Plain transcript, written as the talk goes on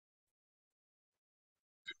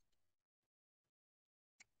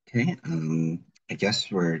Okay, I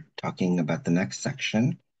guess we're talking about the next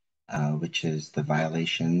section, which is the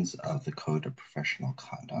violations of the Code of Professional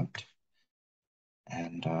Conduct.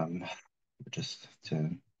 And just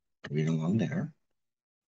to read along there.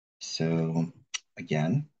 So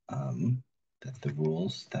again, that the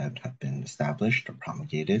rules that have been established or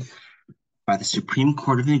promulgated by the Supreme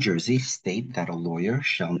Court of New Jersey state that a lawyer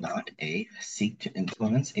shall not A, seek to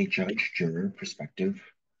influence a judge, juror, prospective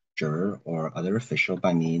juror, or other official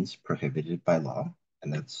by means prohibited by law.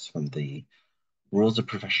 And that's from the Rules of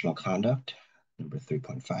Professional Conduct, number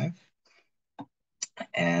 3.5.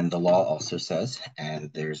 And the law also says,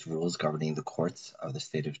 and there's rules governing the courts of the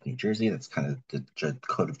state of New Jersey. That's kind of the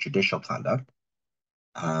Code of Judicial Conduct.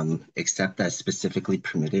 Except as specifically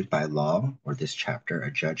permitted by law or this chapter,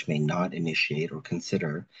 a judge may not initiate or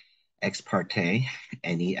consider ex parte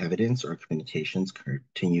any evidence or communications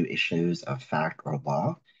continue issues of fact or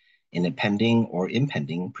law in a pending or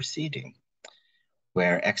impending proceeding.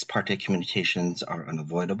 Where ex parte communications are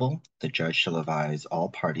unavoidable, the judge shall advise all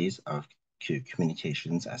parties of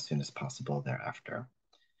communications as soon as possible thereafter.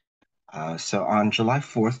 So on July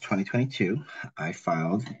 4th, 2022, I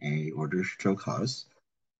filed a order to show cause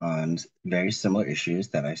on very similar issues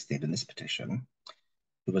that I state in this petition.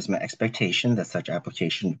 It was my expectation that such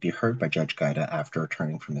application would be heard by Judge Gaida after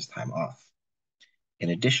returning from his time off. In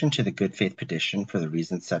addition to the good faith petition for the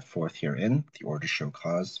reasons set forth herein, the order to show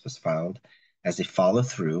cause was filed as a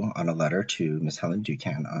follow-through on a letter to Ms. Helen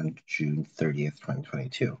Ducan on June 30th,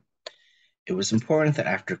 2022. It was important that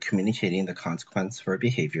after communicating the consequence for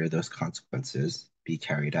behavior, those consequences be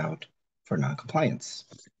carried out for noncompliance.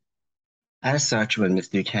 As such, when Ms.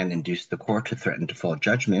 Ducan induced the court to threaten default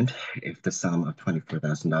judgment if the sum of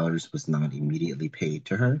 $24,000 was not immediately paid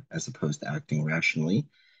to her, as opposed to acting rationally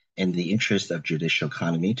in the interest of judicial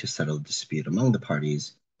economy to settle the dispute among the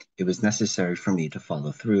parties, it was necessary for me to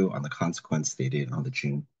follow through on the consequence stated on the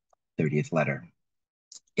June 30th letter.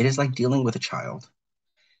 It is like dealing with a child.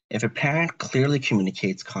 If a parent clearly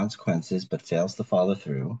communicates consequences but fails to follow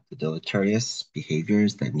through, the deleterious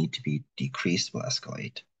behaviors that need to be decreased will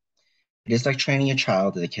escalate. It is like training a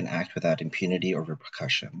child that can act without impunity or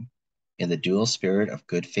repercussion. In the dual spirit of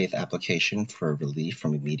good faith application for relief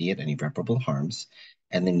from immediate and irreparable harms,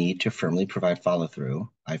 and the need to firmly provide follow-through,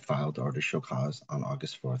 I filed the order to show cause on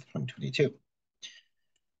August 4th, 2022.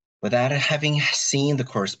 Without having seen the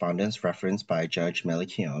correspondence referenced by Judge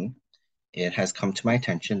Melikion, it has come to my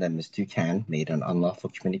attention that Ms. Ducan made an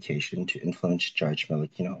unlawful communication to influence Judge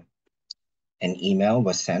Melikion. An email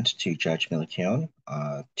was sent to Judge Melikion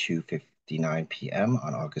 2:59 p.m.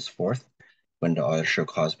 on August 4th, when the order to show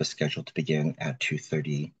cause was scheduled to begin at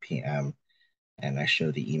 2:30 p.m. And I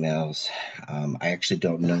show the emails. I actually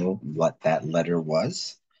don't know what that letter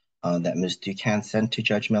was that Ms. Ducan sent to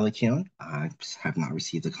Judge Melikion. I have not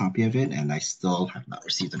received a copy of it, and I still have not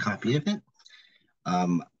received a copy of it.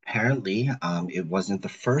 Apparently, it wasn't the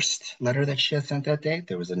first letter that she had sent that day.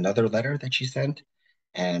 There was another letter that she sent,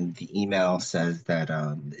 and the email says that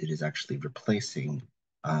it is actually replacing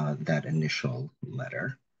that initial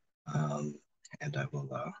letter. And I will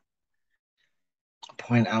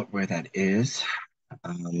point out where that is.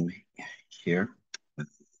 Here, you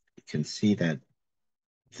can see that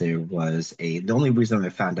there was the only reason I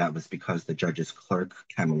found out was because the judge's clerk,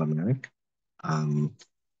 Kamala Merrick,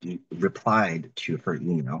 replied to her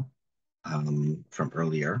email from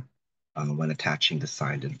earlier when attaching the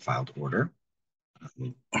signed and filed order.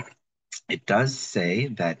 It does say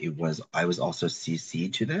that I was also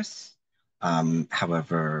CC'd to this.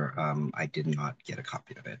 However, I did not get a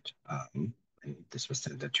copy of it. And this was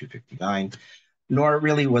sent at 2:59. Nor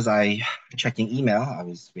really was I checking email. I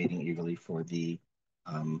was waiting eagerly for the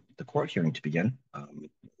court hearing to begin.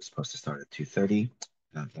 It was supposed to start at 2:30.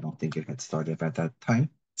 I don't think it had started at that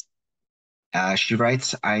time. She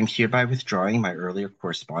writes, I'm hereby withdrawing my earlier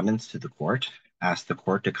correspondence to the court. Ask the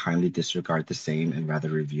court to kindly disregard the same and rather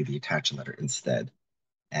review the attached letter instead.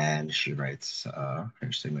 And she writes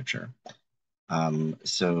her signature.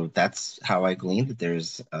 So that's how I gleaned that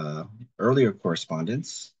there's earlier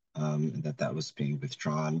correspondence that was being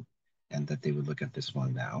withdrawn and that they would look at this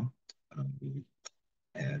one now.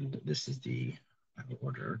 And this is the final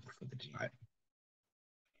order for the denial.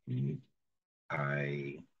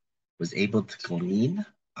 I was able to glean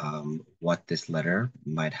what this letter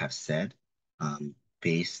might have said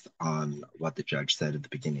based on what the judge said at the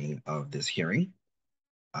beginning of this hearing.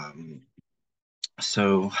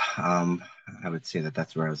 So I would say that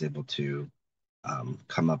that's where I was able to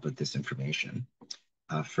come up with this information.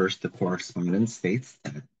 First, the correspondence states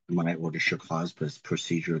that my order to show cause was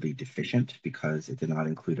procedurally deficient because it did not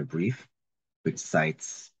include a brief, which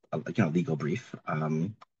cites a legal brief,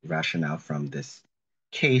 rationale from this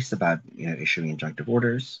case about issuing injunctive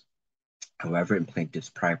orders. However, in plaintiff's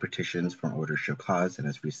prior petitions for an order to show cause, and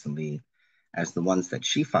as recently as the ones that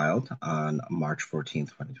she filed on March 14th,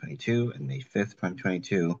 2022 and May 5th,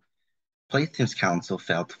 2022, plaintiff's counsel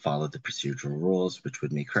failed to follow the procedural rules, which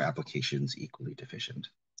would make her applications equally deficient.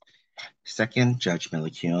 Second, Judge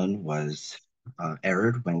Melikion was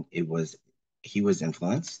erred when he was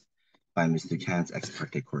influenced by Ms. Ducan's ex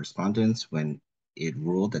parte correspondence when it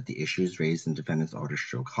ruled that the issues raised in defendant's order to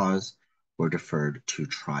show cause were deferred to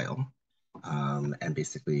trial. And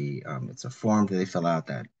basically, it's a form that they fill out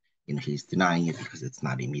that he's denying it because it's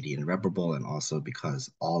not immediate and irreparable, and also because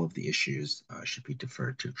all of the issues should be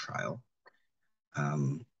deferred to trial.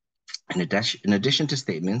 In addition to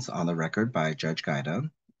statements on the record by Judge Gaida,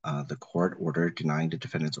 the court order denying the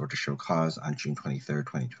defendant's order to show cause on June 23rd,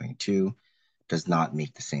 2022 does not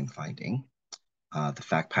make the same finding. The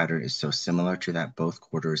fact pattern is so similar to that both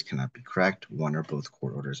court orders cannot be correct. One or both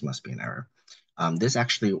court orders must be in error. I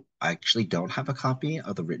actually don't have a copy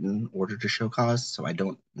of the written order to show cause, so I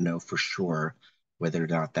don't know for sure whether or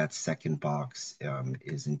not that second box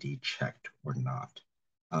is indeed checked or not.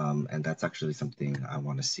 And that's actually something I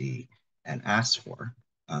want to see and ask for.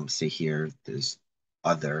 Say here, this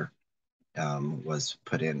other was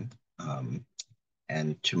put in.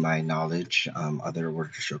 And to my knowledge, other order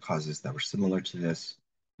to show causes that were similar to this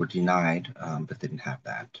were denied, but didn't have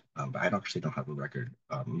that. But I actually don't have a record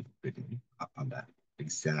written on that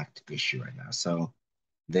exact issue right now. So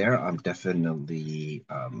there, I'm definitely,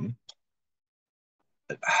 I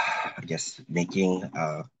guess, making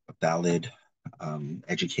a valid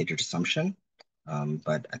educated assumption.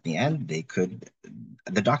 But at the end,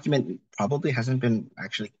 the document probably hasn't been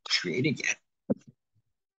actually created yet.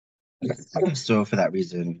 So for that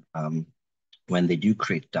reason, when they do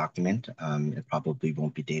create a document, it probably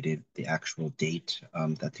won't be dated the actual date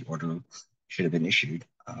that the order should have been issued,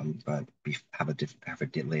 but have a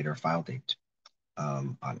later file date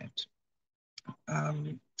on it.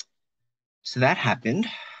 So that happened.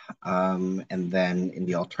 And then in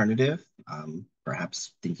the alternative,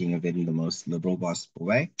 perhaps thinking of it in the most liberal possible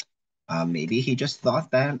way, maybe he just thought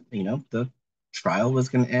that, the trial was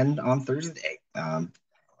going to end on Thursday.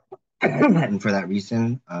 And for that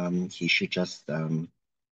reason, he should just,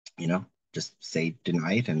 just say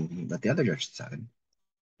deny it and let the other judge decide.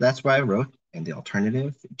 That's why I wrote in the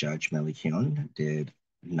alternative, Judge Melikion did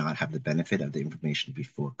not have the benefit of the information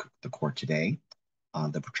before the court today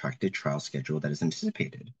on the protracted trial schedule that is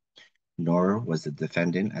anticipated, nor was the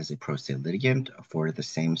defendant, as a pro se litigant, afforded the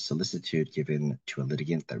same solicitude given to a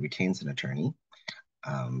litigant that retains an attorney.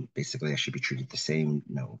 Basically, I should be treated the same,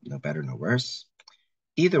 no better, no worse.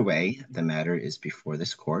 Either way, the matter is before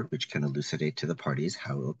this court, which can elucidate to the parties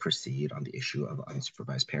how it will proceed on the issue of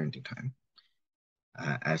unsupervised parenting time.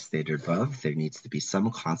 As stated above, there needs to be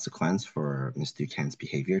some consequence for Ms. Ducan's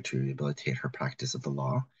behavior to rehabilitate her practice of the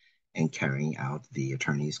law and carrying out the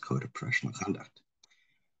attorney's code of professional conduct,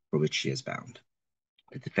 for which she is bound.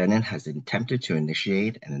 The defendant has attempted to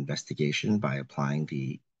initiate an investigation by applying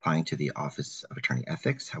to the Office of Attorney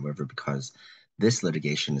Ethics. However, because this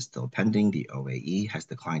litigation is still pending, the OAE has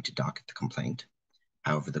declined to docket the complaint.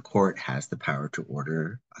 However, the court has the power to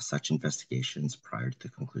order such investigations prior to the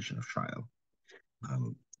conclusion of trial.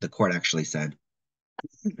 The court actually said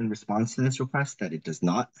in response to this request that it does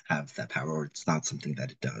not have that power, or it's not something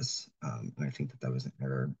that it does. And I think that was an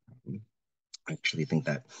error. I actually think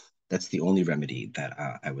that that's the only remedy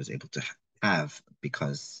that I was able to have,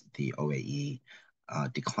 because the OAE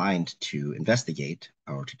declined to investigate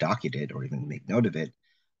or to docket it or even make note of it.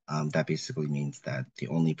 That basically means that the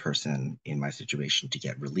only person in my situation to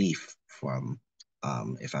get relief from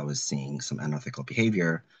if I was seeing some unethical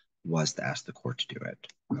behavior was to ask the court to do it.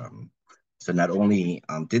 So not only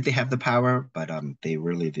did they have the power, but they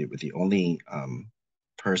were the only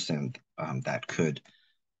person that could,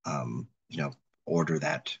 order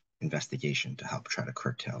that investigation to help try to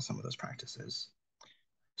curtail some of those practices.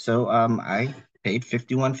 So I paid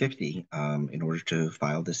 $51.50 in order to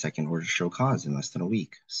file the second order to show cause in less than a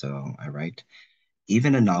week. So I write,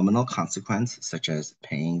 even a nominal consequence, such as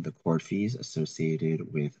paying the court fees associated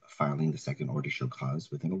with filing the second order to show cause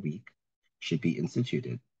within a week, should be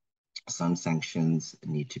instituted. Some sanction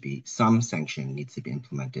needs to be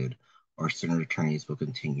implemented, or certain attorneys will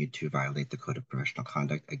continue to violate the code of professional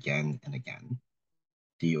conduct again and again.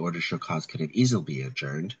 The order to show cause could have easily been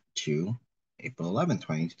adjourned to April 11,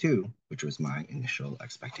 2022, which was my initial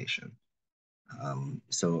expectation.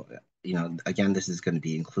 So, again, this is going to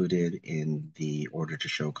be included in the order to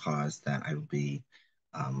show cause that I will be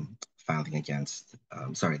filing against,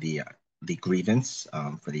 the grievance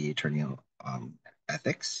for the attorney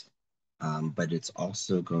ethics, but it's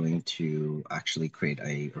also going to actually create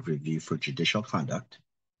a review for judicial conduct.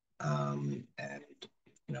 And,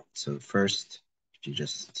 so first, you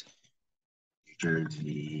just New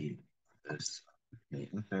Jersey Office of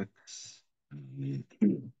Ethics,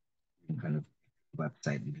 kind of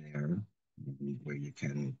website there where you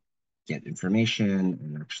can get information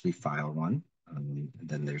and actually file one. And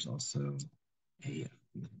then there's also a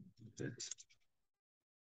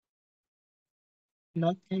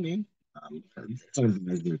not maybe it's an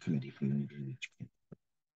advisory committee from the New Jersey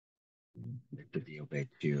to be able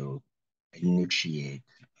to initiate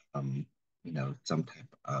some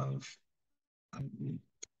type of um,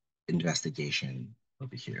 investigation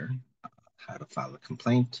over here, how to file a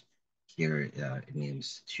complaint. Here it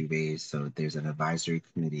names two ways. So there's an advisory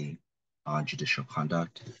committee on judicial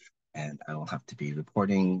conduct, and I will have to be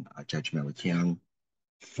reporting Judge Melikian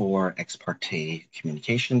for ex parte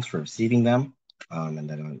communications for receiving them, and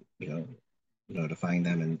then notifying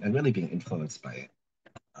them and really being influenced by it.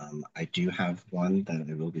 I do have one that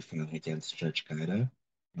I will be filing against Judge Gaida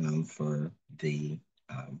for the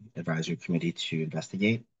advisory committee to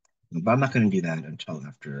investigate. But I'm not going to do that until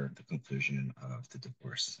after the conclusion of the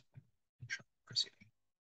divorce proceeding.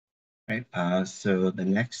 Right. So the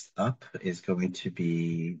next up is going to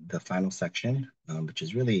be the final section, which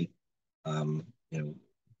is really, um,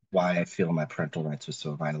 why I feel my parental rights were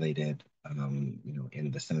so violated.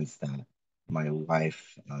 In the sense that my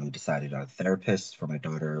wife decided on a therapist for my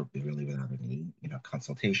daughter, really without any,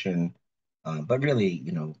 consultation. But really,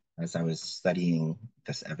 as I was studying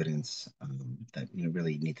this evidence, that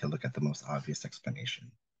really need to look at the most obvious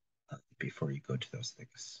explanation before you go to those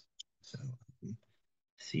things. So.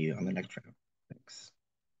 See you on the next round. Thanks.